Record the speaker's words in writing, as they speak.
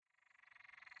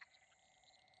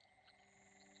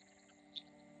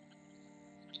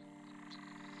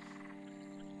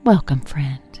Welcome,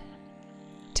 friend,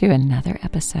 to another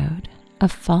episode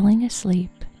of Falling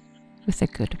Asleep with a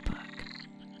Good Book.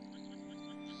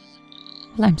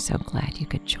 Well, I'm so glad you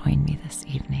could join me this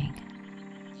evening.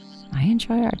 I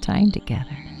enjoy our time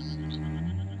together.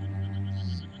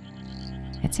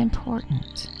 It's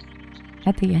important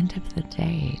at the end of the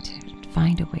day to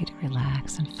find a way to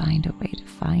relax and find a way to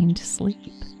find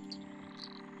sleep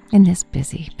in this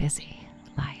busy, busy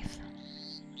life.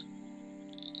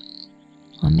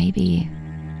 Well, maybe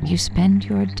you spend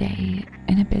your day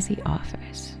in a busy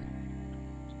office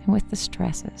and with the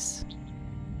stresses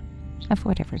of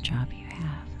whatever job you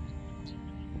have.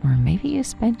 Or maybe you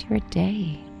spend your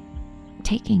day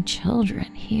taking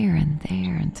children here and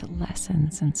there into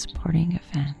lessons and sporting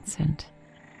events. And,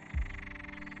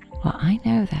 well, I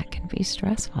know that can be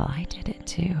stressful. I did it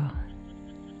too.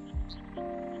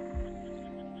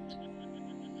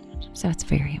 So it's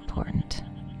very important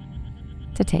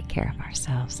to take care of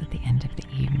ourselves at the end of the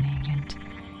evening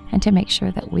and to make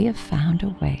sure that we have found a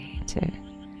way to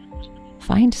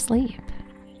find sleep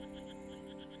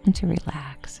and to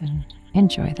relax and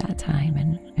enjoy that time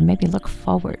and maybe look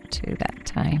forward to that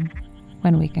time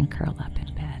when we can curl up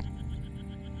in bed.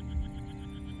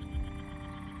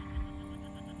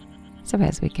 So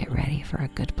as we get ready for a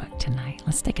good book tonight,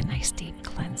 let's take a nice deep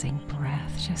cleansing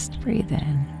breath. Just breathe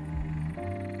in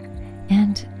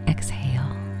and exhale.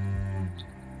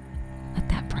 Let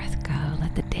that breath go.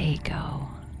 Let the day go.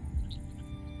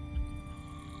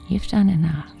 You've done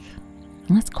enough.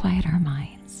 Let's quiet our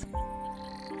minds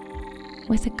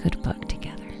with a good book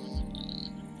together.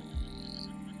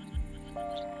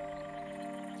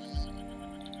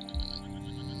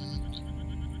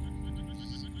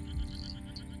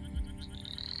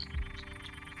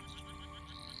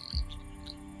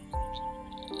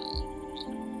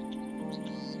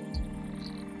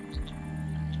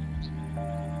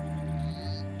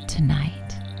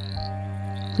 Tonight,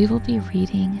 we will be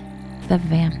reading The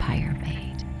Vampire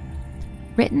Maid,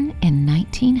 written in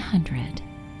 1900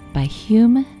 by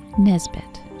Hume,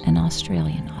 Nisbet, an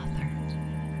Australian author.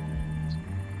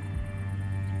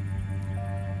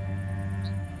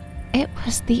 It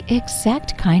was the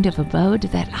exact kind of abode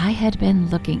that I had been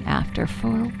looking after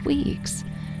for weeks,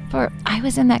 for I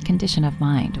was in that condition of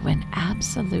mind when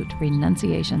absolute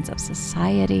renunciations of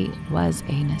society was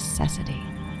a necessity.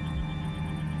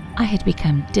 I had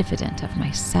become diffident of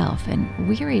myself and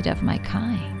wearied of my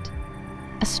kind.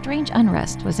 A strange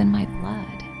unrest was in my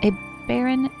blood, a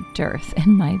barren dearth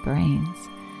in my brains.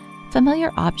 Familiar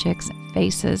objects and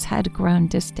faces had grown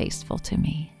distasteful to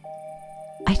me.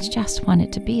 I just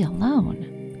wanted to be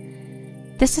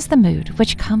alone. This is the mood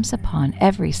which comes upon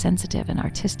every sensitive and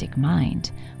artistic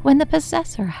mind when the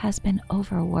possessor has been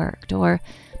overworked or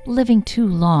living too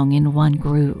long in one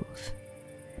groove.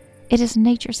 It is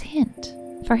nature's hint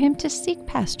for him to seek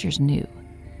pastures new.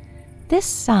 This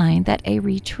sign that a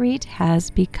retreat has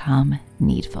become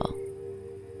needful.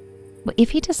 But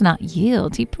if he does not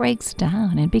yield, he breaks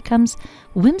down and becomes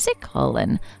whimsical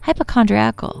and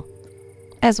hypochondriacal,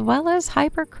 as well as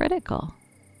hypercritical.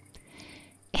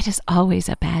 It is always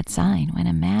a bad sign when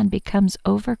a man becomes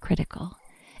overcritical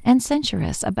and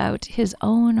censorious about his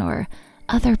own or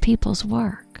other people's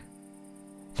work,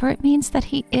 for it means that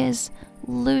he is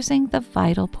losing the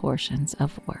vital portions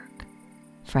of work,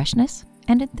 freshness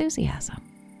and enthusiasm.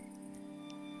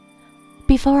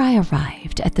 Before I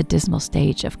arrived at the dismal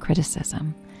stage of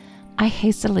criticism, I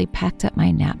hastily packed up my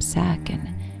knapsack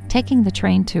and, taking the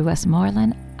train to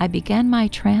Westmoreland, I began my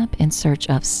tramp in search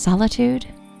of solitude,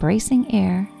 bracing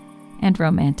air, and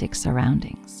romantic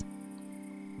surroundings.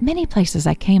 Many places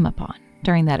I came upon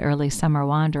during that early summer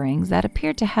wanderings that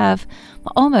appeared to have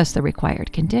almost the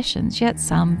required conditions, yet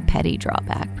some petty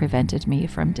drawback prevented me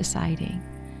from deciding.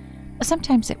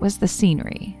 Sometimes it was the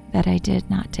scenery that I did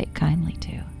not take kindly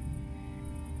to.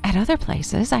 At other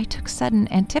places, I took sudden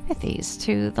antipathies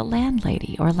to the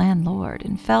landlady or landlord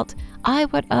and felt I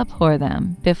would abhor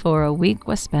them before a week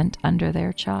was spent under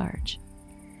their charge.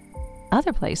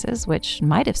 Other places, which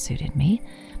might have suited me,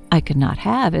 I could not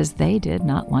have, as they did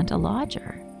not want a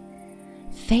lodger.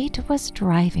 Fate was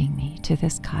driving me to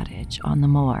this cottage on the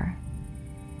moor,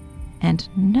 and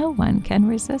no one can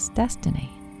resist destiny.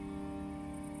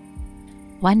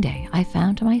 One day I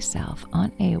found myself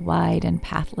on a wide and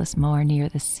pathless moor near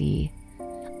the sea.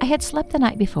 I had slept the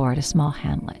night before at a small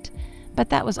hamlet, but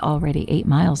that was already 8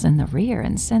 miles in the rear,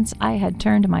 and since I had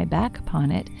turned my back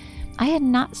upon it, I had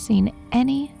not seen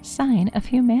any sign of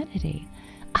humanity.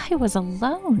 I was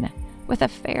alone, with a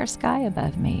fair sky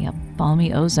above me, a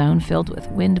balmy ozone filled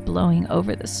with wind blowing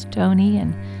over the stony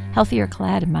and healthier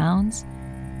clad mounds,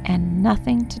 and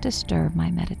nothing to disturb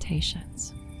my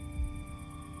meditations.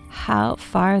 how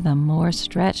far the moor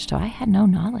stretched, I had no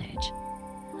knowledge.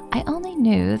 I only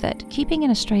knew that keeping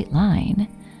in a straight line,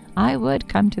 I would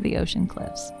come to the ocean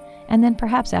cliffs, and then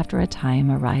perhaps after a time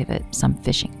arrive at some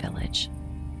fishing village.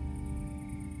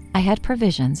 I had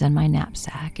provisions in my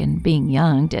knapsack, and being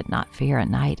young, did not fear a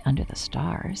night under the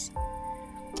stars.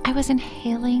 I was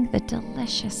inhaling the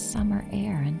delicious summer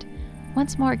air and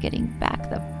once more getting back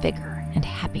the vigor and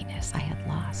happiness I had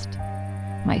lost.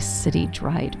 My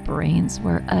city-dried brains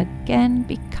were again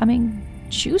becoming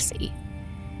juicy.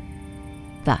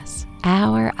 Thus,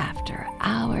 hour after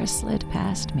hour slid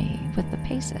past me with the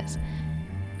paces,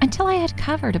 until I had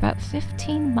covered about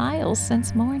 15 miles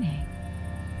since morning,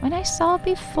 when I saw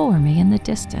before me in the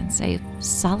distance a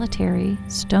solitary,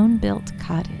 stone-built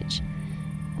cottage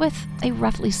with a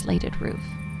roughly slated roof.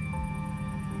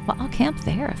 "Well, I'll camp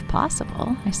there if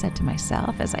possible," I said to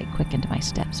myself as I quickened my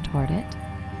steps toward it.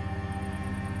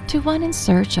 To one in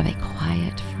search of a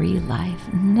quiet, free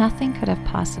life, nothing could have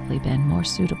possibly been more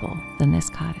suitable than this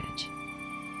cottage.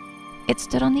 It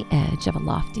stood on the edge of a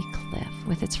lofty cliff,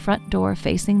 with its front door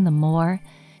facing the moor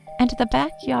and the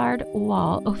backyard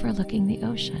wall overlooking the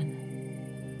ocean.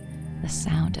 The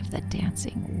sound of the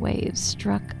dancing waves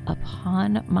struck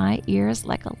upon my ears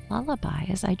like a lullaby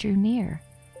as I drew near.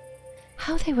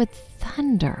 How they would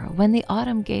thunder when the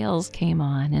autumn gales came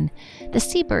on and the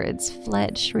seabirds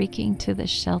fled shrieking to the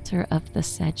shelter of the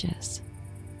sedges.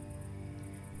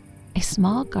 A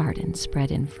small garden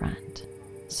spread in front,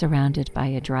 surrounded by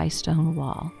a dry stone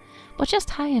wall, but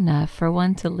just high enough for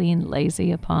one to lean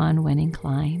lazy upon when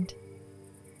inclined.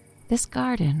 This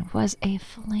garden was a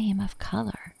flame of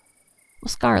color,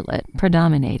 scarlet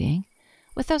predominating,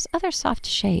 with those other soft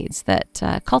shades that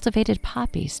cultivated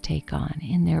poppies take on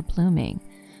in their blooming,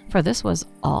 for this was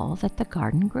all that the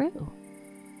garden grew.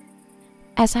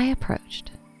 As I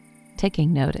approached,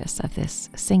 taking notice of this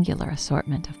singular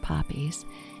assortment of poppies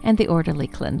and the orderly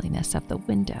cleanliness of the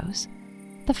windows,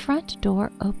 the front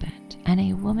door opened and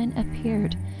a woman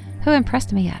appeared who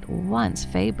impressed me at once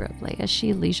favorably as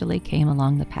she leisurely came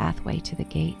along the pathway to the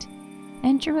gate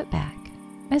and drew it back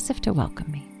as if to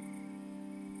welcome me.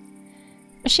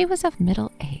 She was of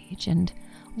middle age, and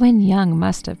when young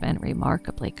must have been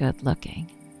remarkably good-looking.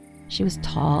 She was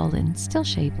tall and still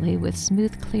shapely, with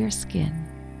smooth, clear skin,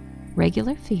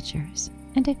 regular features,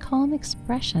 and a calm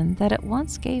expression that at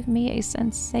once gave me a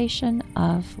sensation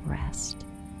of rest.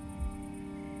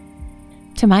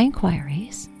 To my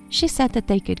inquiries, she said that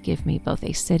they could give me both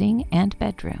a sitting and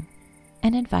bedroom,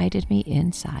 and invited me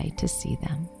inside to see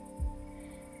them.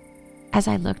 As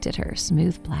I looked at her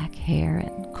smooth black hair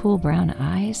and cool brown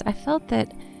eyes, I felt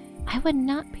that I would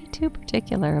not be too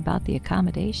particular about the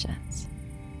accommodations.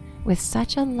 With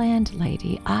such a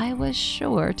landlady, I was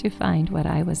sure to find what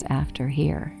I was after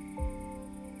here.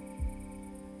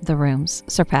 The rooms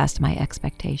surpassed my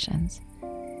expectations.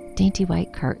 Dainty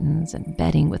white curtains and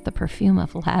bedding with the perfume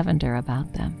of lavender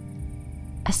about them.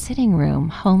 A sitting room,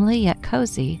 homely yet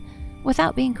cozy,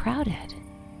 without being crowded.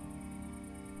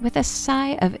 With a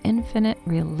sigh of infinite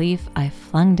relief, I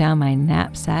flung down my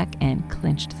knapsack and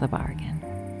clinched the bargain.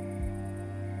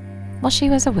 Well, she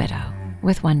was a widow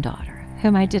with one daughter,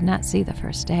 whom I did not see the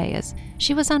first day, as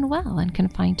she was unwell and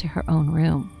confined to her own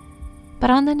room.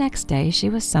 But on the next day, she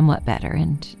was somewhat better,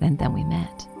 and then we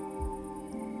met.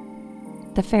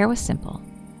 The fare was simple,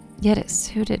 yet it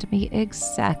suited me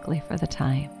exactly for the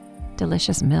time.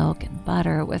 Delicious milk and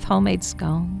butter with homemade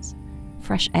scones,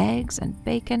 fresh eggs and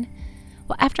bacon.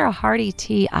 Well, after a hearty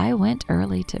tea, I went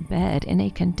early to bed in a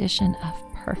condition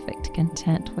of perfect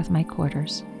content with my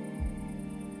quarters.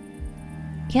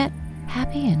 Yet,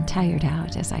 happy and tired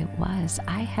out as I was,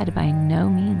 I had by no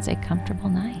means a comfortable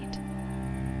night.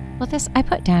 Well, this I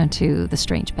put down to the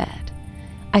strange bed.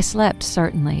 I slept,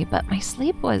 certainly, but my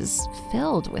sleep was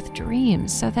filled with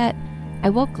dreams, so that I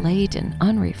woke late and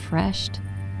unrefreshed.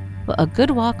 Well, a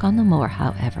good walk on the moor,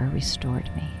 however, restored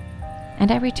me,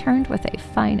 and I returned with a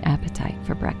fine appetite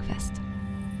for breakfast.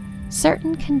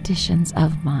 Certain conditions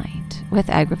of mind, with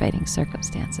aggravating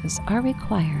circumstances, are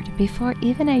required before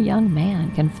even a young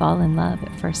man can fall in love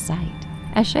at first sight,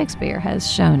 as Shakespeare has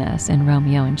shown us in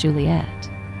Romeo and Juliet.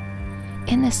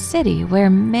 In the city,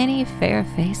 where many fair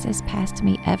faces passed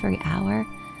me every hour,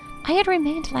 I had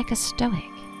remained like a stoic.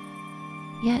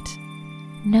 Yet,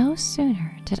 no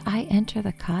sooner did I enter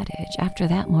the cottage after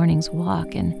that morning's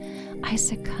walk, and I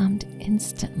succumbed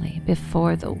instantly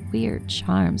before the weird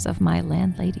charms of my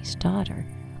landlady's daughter,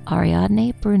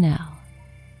 Ariadne Brunel.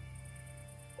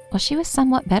 Well, she was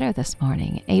somewhat better this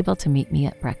morning, able to meet me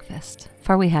at breakfast,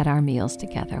 for we had our meals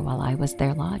together while I was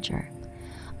their lodger.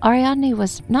 Ariadne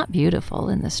was not beautiful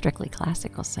in the strictly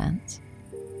classical sense.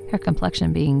 her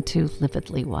complexion being too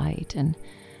lividly white and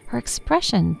her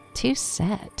expression too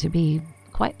set to be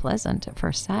quite pleasant at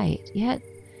first sight. Yet,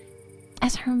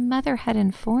 as her mother had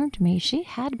informed me, she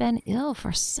had been ill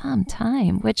for some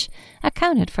time, which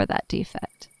accounted for that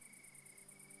defect.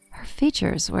 Her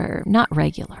features were not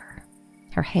regular.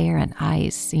 Her hair and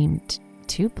eyes seemed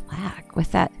too black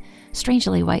with that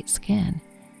strangely white skin,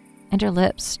 and her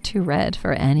lips too red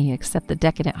for any except the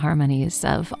decadent harmonies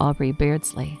of Aubrey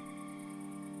Beardsley.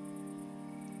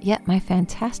 Yet my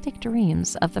fantastic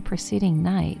dreams of the preceding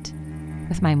night,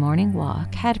 with my morning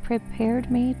walk, had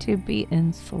prepared me to be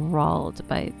enthralled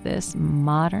by this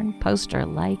modern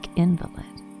poster-like invalid.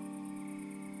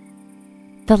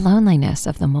 The loneliness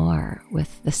of the moor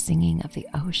with the singing of the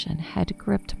ocean had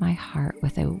gripped my heart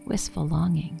with a wistful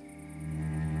longing.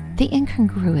 The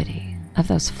incongruity of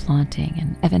those flaunting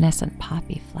and evanescent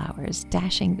poppy flowers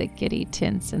dashing the giddy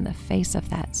tints in the face of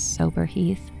that sober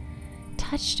heath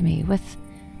touched me with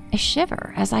a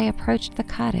shiver as I approached the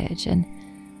cottage, and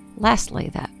lastly,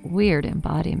 that weird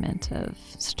embodiment of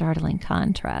startling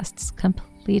contrasts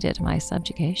completed my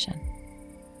subjugation.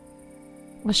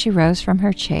 Well, she rose from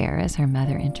her chair as her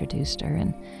mother introduced her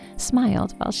and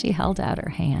smiled while she held out her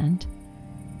hand.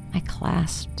 I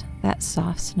clasped that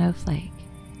soft snowflake,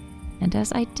 and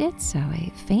as I did so,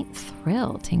 a faint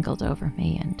thrill tingled over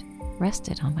me and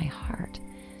rested on my heart,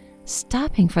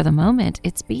 stopping for the moment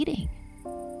its beating.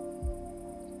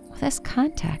 This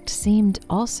contact seemed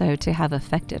also to have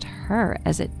affected her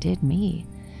as it did me.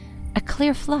 A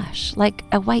clear flush, like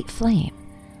a white flame,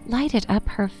 lighted up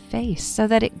her face so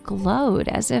that it glowed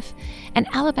as if an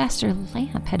alabaster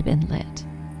lamp had been lit.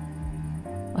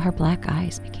 Her black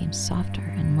eyes became softer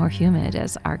and more humid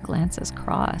as our glances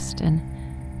crossed, and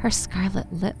her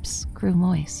scarlet lips grew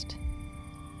moist.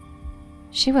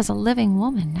 She was a living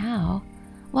woman now,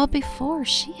 while before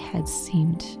she had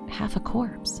seemed half a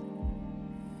corpse.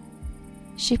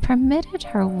 She permitted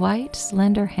her white,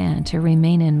 slender hand to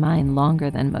remain in mine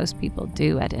longer than most people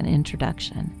do at an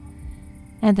introduction,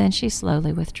 and then she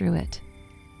slowly withdrew it,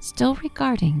 still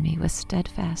regarding me with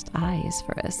steadfast eyes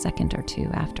for a second or two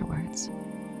afterwards.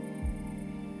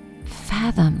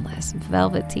 Fathomless,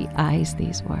 velvety eyes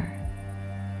these were.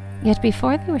 Yet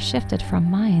before they were shifted from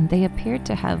mine, they appeared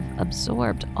to have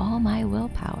absorbed all my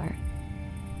willpower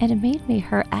and made me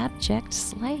her abject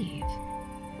slave.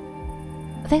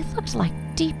 They looked like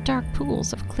deep, dark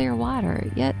pools of clear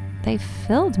water, yet they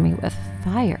filled me with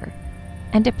fire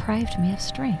and deprived me of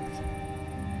strength.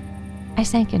 I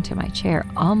sank into my chair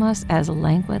almost as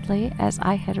languidly as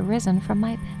I had risen from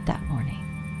my bed that morning.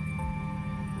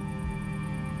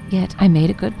 Yet I made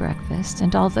a good breakfast,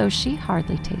 and although she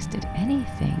hardly tasted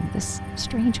anything, this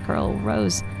strange girl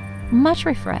rose much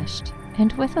refreshed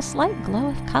and with a slight glow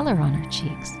of color on her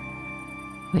cheeks,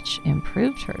 which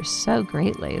improved her so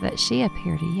greatly that she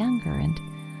appeared younger and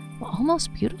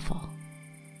almost beautiful.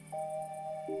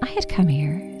 I had come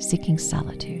here seeking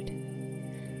solitude,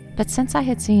 but since I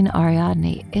had seen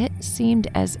Ariadne, it seemed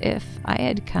as if I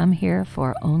had come here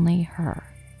for only her.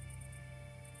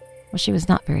 Well, she was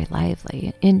not very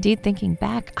lively. Indeed, thinking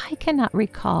back, I cannot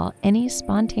recall any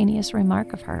spontaneous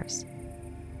remark of hers.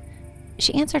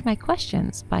 She answered my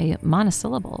questions by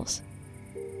monosyllables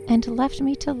and left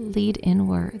me to lead in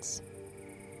words.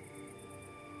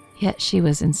 Yet she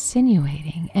was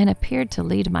insinuating and appeared to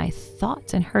lead my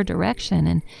thoughts in her direction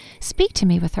and speak to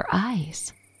me with her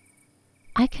eyes.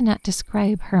 I cannot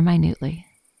describe her minutely.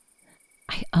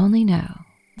 I only know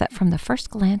that from the first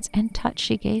glance and touch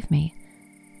she gave me,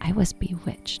 I was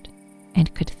bewitched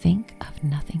and could think of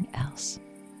nothing else.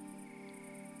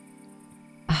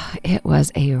 It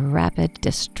was a rapid,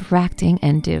 distracting,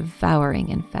 and devouring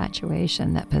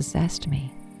infatuation that possessed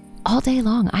me. All day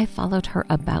long, I followed her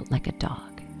about like a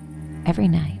dog. Every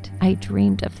night, I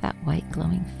dreamed of that white,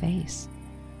 glowing face,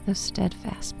 those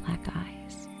steadfast black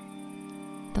eyes,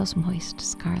 those moist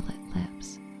scarlet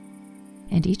lips.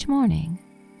 And each morning,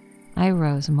 I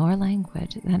rose more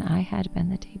languid than I had been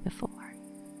the day before.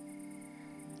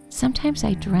 Sometimes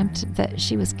I dreamt that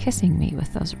she was kissing me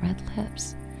with those red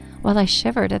lips, while I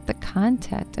shivered at the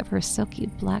contact of her silky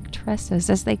black tresses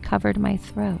as they covered my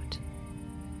throat.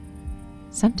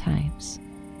 Sometimes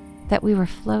that we were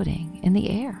floating in the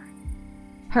air,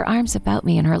 her arms about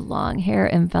me and her long hair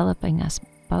enveloping us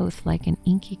both like an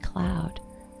inky cloud,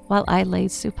 while I lay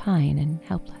supine and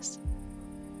helpless.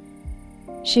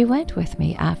 She went with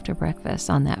me after breakfast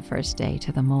on that first day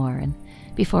to the moor, and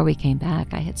before we came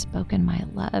back, I had spoken my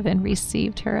love and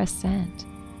received her assent.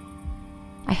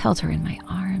 I held her in my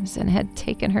arms and had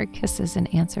taken her kisses in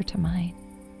answer to mine.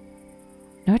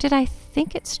 Nor did I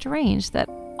think it strange that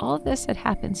all this had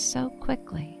happened so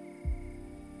quickly.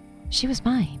 She was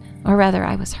mine, or rather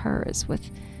I was hers,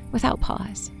 without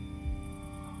pause.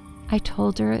 I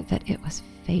told her that it was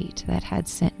fate that had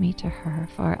sent me to her,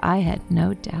 for I had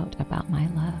no doubt about my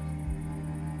love.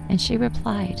 And she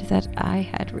replied that I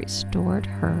had restored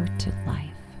her to life.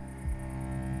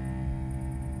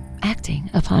 Acting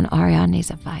upon Ariadne's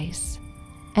advice,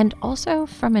 and also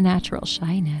from a natural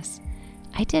shyness,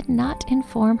 I did not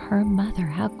inform her mother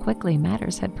how quickly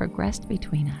matters had progressed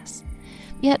between us.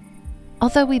 Yet,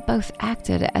 although we both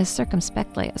acted as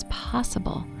circumspectly as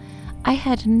possible, I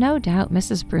had no doubt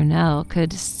Mrs. Brunel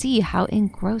could see how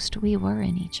engrossed we were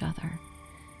in each other.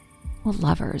 Well,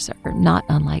 lovers are not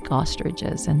unlike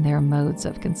ostriches in their modes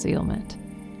of concealment.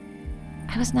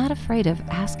 I was not afraid of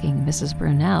asking Mrs.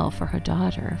 Brunel for her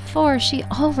daughter, for she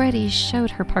already showed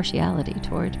her partiality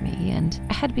toward me and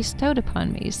had bestowed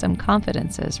upon me some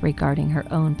confidences regarding her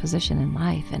own position in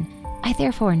life, and I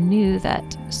therefore knew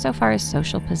that, so far as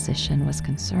social position was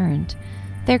concerned,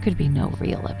 there could be no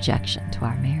real objection to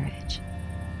our marriage.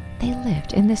 They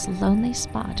lived in this lonely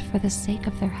spot for the sake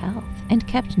of their health and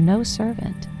kept no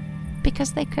servant,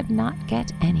 because they could not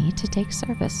get any to take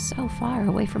service so far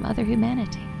away from other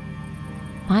humanity.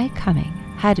 My coming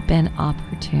had been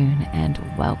opportune and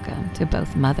welcome to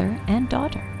both mother and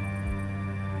daughter.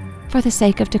 For the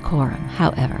sake of decorum,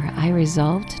 however, I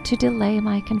resolved to delay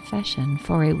my confession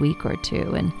for a week or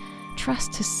two and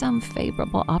trust to some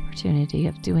favorable opportunity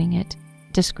of doing it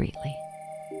discreetly.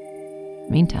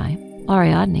 Meantime,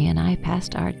 Ariadne and I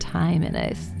passed our time in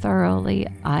a thoroughly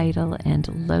idle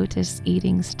and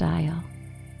lotus-eating style.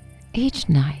 Each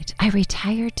night, I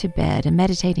retired to bed,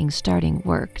 meditating starting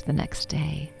work the next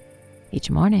day. Each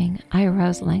morning, I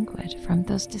arose languid from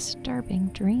those disturbing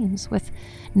dreams with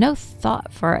no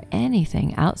thought for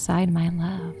anything outside my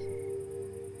love.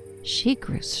 She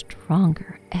grew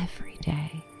stronger every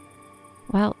day,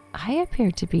 while I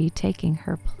appeared to be taking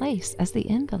her place as the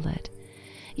invalid.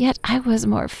 Yet I was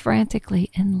more frantically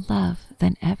in love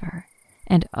than ever,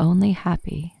 and only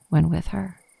happy when with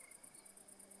her.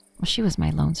 She was my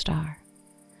lone star,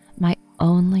 my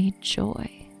only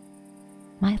joy,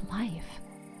 my life.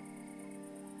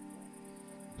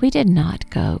 We did not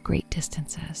go great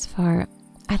distances, for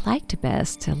I liked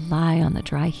best to lie on the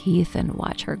dry heath and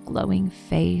watch her glowing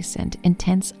face and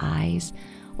intense eyes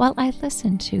while I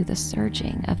listened to the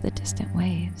surging of the distant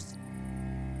waves.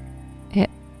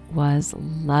 It was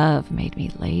love made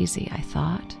me lazy, I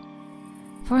thought,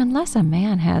 for unless a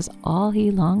man has all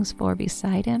he longs for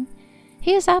beside him,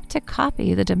 he is apt to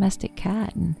copy the domestic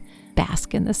cat and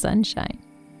bask in the sunshine.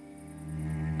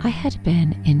 I had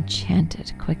been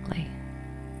enchanted quickly.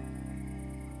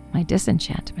 My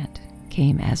disenchantment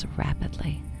came as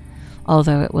rapidly,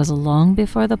 although it was long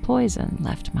before the poison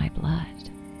left my blood.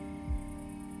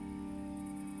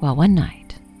 Well, one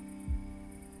night,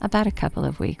 about a couple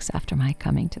of weeks after my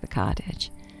coming to the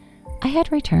cottage, I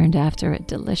had returned after a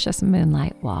delicious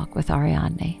moonlight walk with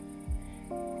Ariadne.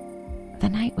 The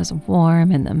night was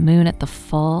warm and the moon at the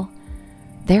full.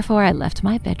 Therefore, I left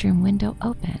my bedroom window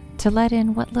open to let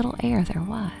in what little air there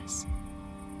was.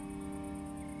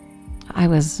 I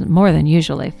was more than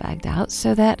usually fagged out,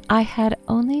 so that I had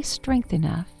only strength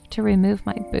enough to remove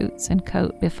my boots and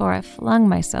coat before I flung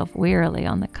myself wearily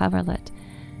on the coverlet,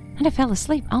 and I fell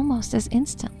asleep almost as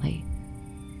instantly.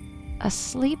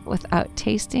 Asleep without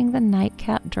tasting the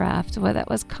nightcap draught that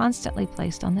was constantly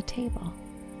placed on the table,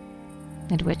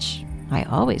 and which I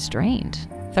always drained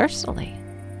thirstily.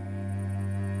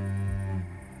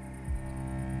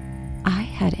 I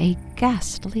had a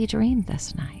ghastly dream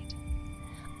this night.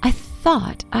 I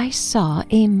thought I saw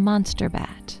a monster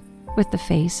bat, with the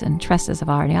face and tresses of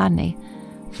Ariadne,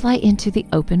 fly into the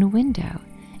open window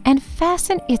and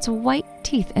fasten its white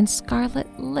teeth and scarlet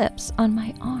lips on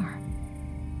my arm.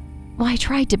 Well, I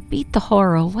tried to beat the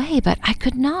horror away, but I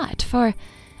could not, for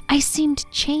I seemed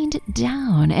chained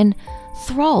down and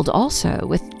thralled also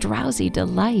with drowsy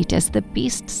delight as the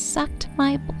beast sucked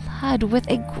my blood with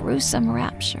a gruesome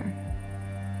rapture.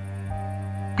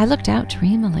 I looked out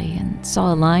dreamily and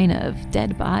saw a line of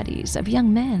dead bodies of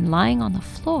young men lying on the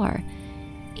floor,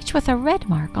 each with a red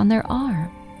mark on their arm,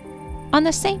 on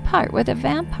the same part where the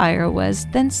vampire was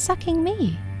then sucking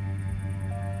me.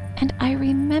 And I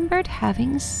remembered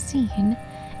having seen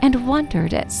and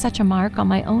wondered at such a mark on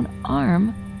my own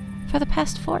arm for the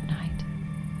past fortnight.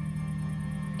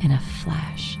 In a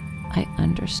flash, I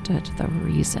understood the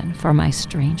reason for my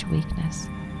strange weakness,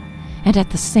 and at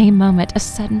the same moment a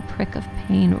sudden prick of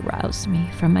pain roused me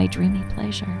from my dreamy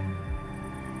pleasure.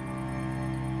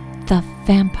 The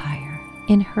vampire,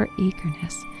 in her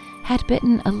eagerness, had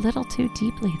bitten a little too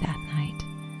deeply that night,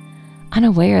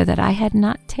 unaware that I had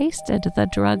not tasted the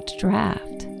drugged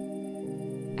draught.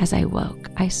 As I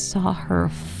woke, I saw her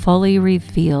fully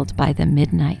revealed by the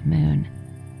midnight moon,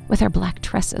 with her black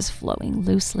tresses flowing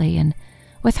loosely and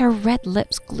with her red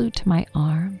lips glued to my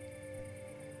arm.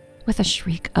 With a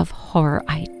shriek of horror,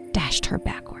 I dashed her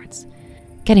backwards,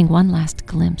 getting one last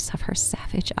glimpse of her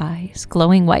savage eyes,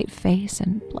 glowing white face,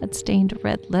 and blood-stained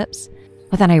red lips.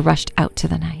 But then I rushed out to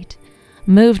the night,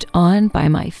 moved on by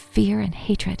my fear and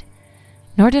hatred.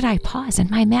 Nor did I pause in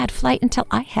my mad flight until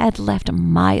I had left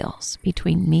miles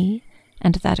between me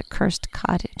and that accursed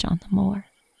cottage on the moor.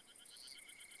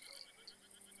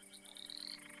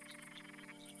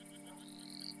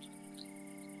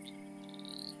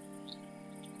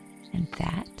 And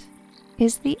that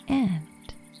is the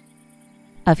end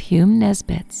of Hume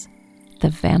Nisbet's The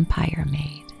Vampire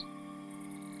Maid.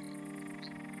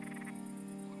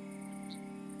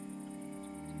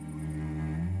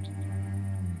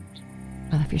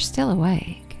 Well, if you're still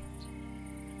awake,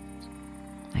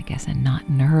 I guess, and not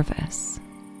nervous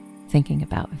thinking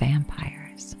about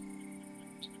vampires,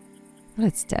 well,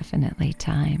 it's definitely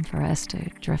time for us to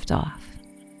drift off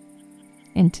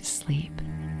into sleep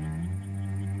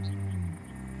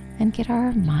and get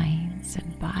our minds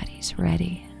and bodies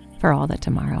ready for all that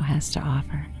tomorrow has to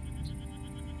offer.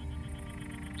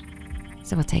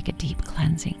 So we'll take a deep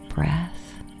cleansing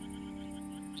breath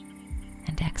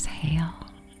and exhale.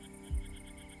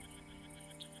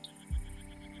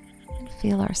 And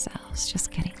feel ourselves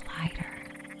just getting lighter.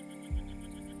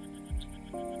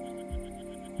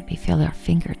 Maybe feel our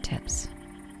fingertips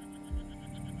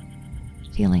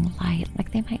feeling light,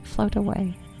 like they might float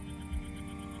away.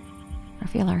 Or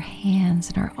feel our hands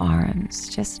and our arms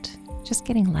just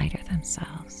getting lighter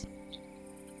themselves.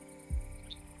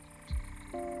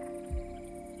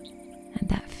 And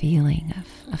that feeling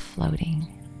of floating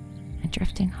and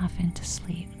drifting off into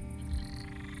sleep.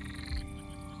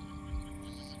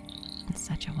 It's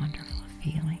such a wonderful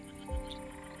feeling.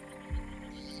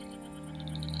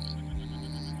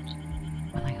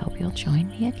 Well, I hope you'll join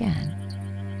me again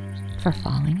for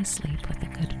falling asleep with a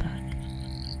good book.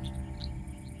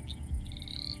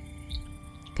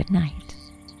 Good night.